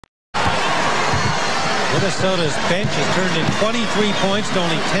Minnesota's bench has turned in 23 points to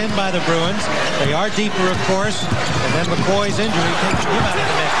only 10 by the Bruins. They are deeper, of course. And then McCoy's injury takes him out of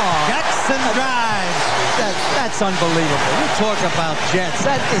the mix. Jackson drives. That's unbelievable. You talk about Jets.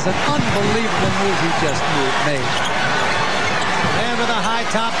 That is an unbelievable move he just made. And with a high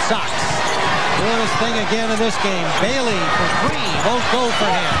top socks. Doing his thing again in this game. Bailey for three. Both go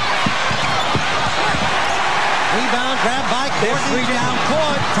for him. Rebound grab by Courtney down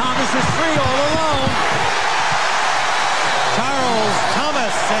court. Thomas is free all alone. Charles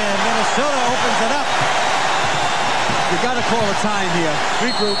Thomas, and Minnesota opens it up. You got to call a time here.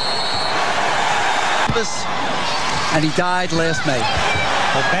 Regroup. And he died last May.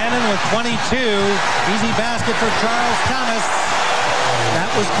 O'Bannon with 22. Easy basket for Charles Thomas.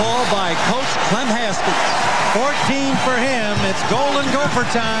 That was called by Coach Clem Haskins. 14 for him. It's Golden Gopher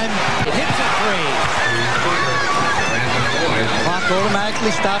time. It hits a three. Clock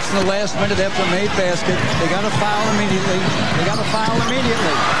automatically stops in the last minute after a made basket. They got to foul immediately.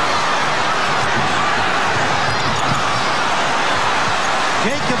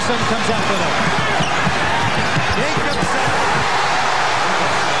 Jacobson comes up with it. Jacobson.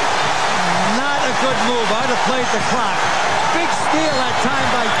 Not a good move. I'd have played the clock. Big steal that time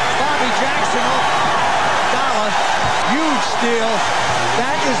by Bobby Jackson. Dollar. Huge steal.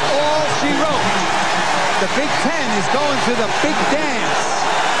 That is all she wrote. The Big Ten is going to the big dance.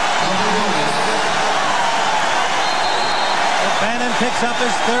 Bannon picks up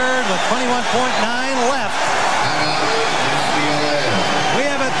his third with 21.9 left. We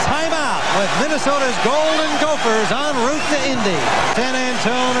have a timeout with Minnesota's Golden Gophers en route to Indy. San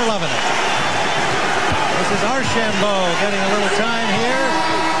Antone are loving it. This is Archambault getting a little time here.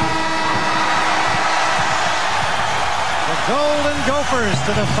 The Golden Gophers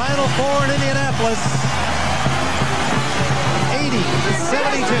to the Final Four in Indianapolis.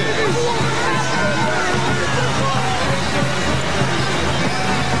 80-72.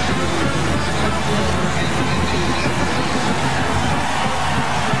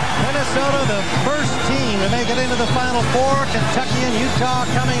 Minnesota, the first team to make it into the Final Four. Kentucky and Utah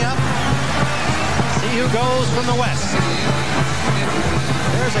coming up. See who goes from the West.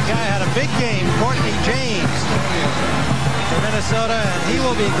 There's a guy who had a big game, Courtney James, for Minnesota, and he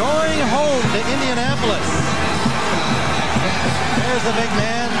will be going home to Indianapolis. There's the big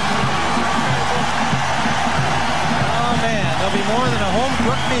man. Oh, man, there'll be more than a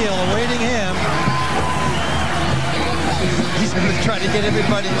home-cooked meal awaiting him. He's going to try to get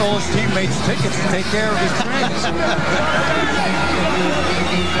everybody, all his teammates, tickets to take care of his friends.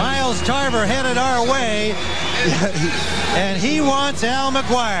 Miles Tarver headed our way, and he wants Al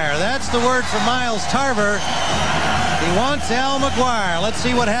McGuire. That's the word for Miles Tarver. He wants Al McGuire. Let's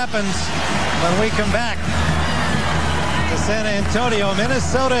see what happens when we come back to San Antonio.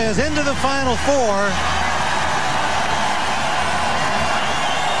 Minnesota is into the Final Four.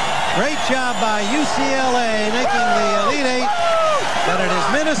 Great job by UCLA making the Elite Eight, but it is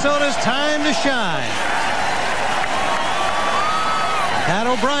Minnesota's time to shine. Pat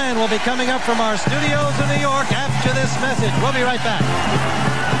O'Brien will be coming up from our studios in New York after this message. We'll be right back.